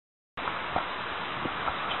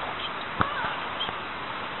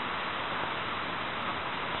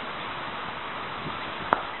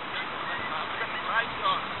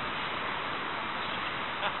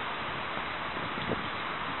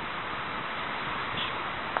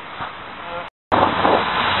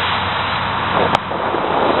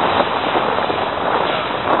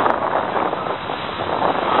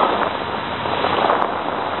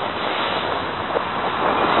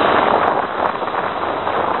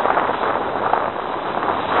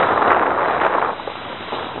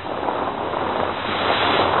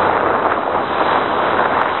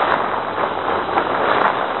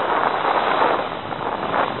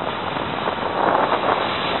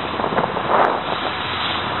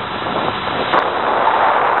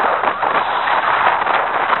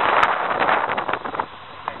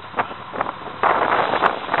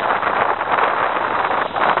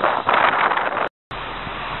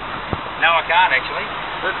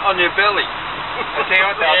On your belly. I'll tell you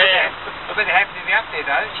what though, I bet they're happy to be up there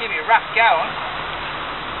though. She'd be rough going.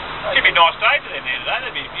 It'd be a nice day for them here today.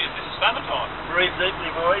 They'd be, this is summertime. Breathe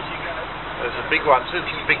deeply, boys. You're gonna... There's a big one, too.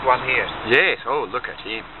 There's a big one here. Yes, oh, look at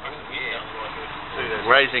him. Yeah.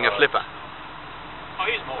 Raising a flipper. Oh,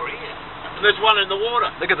 here's more here. And there's one in the water.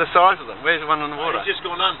 Look at the size of them. Where's the one in the water? He's just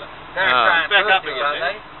gone under. They're Australian back up birds, again, aren't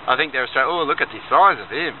they? I think they're Australian. Oh, look at the size of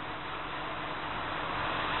him.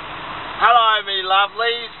 Hello, me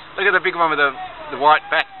lovelies. Look at the big one with the white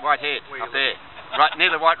back, white head up there. Right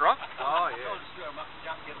near the white rock. Oh, yeah.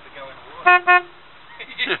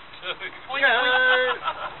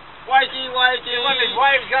 Wakey, wakey. One of his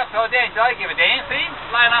waves got upside down, so I give a damn, see him?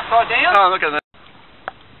 Laying upside down. Oh, look at that.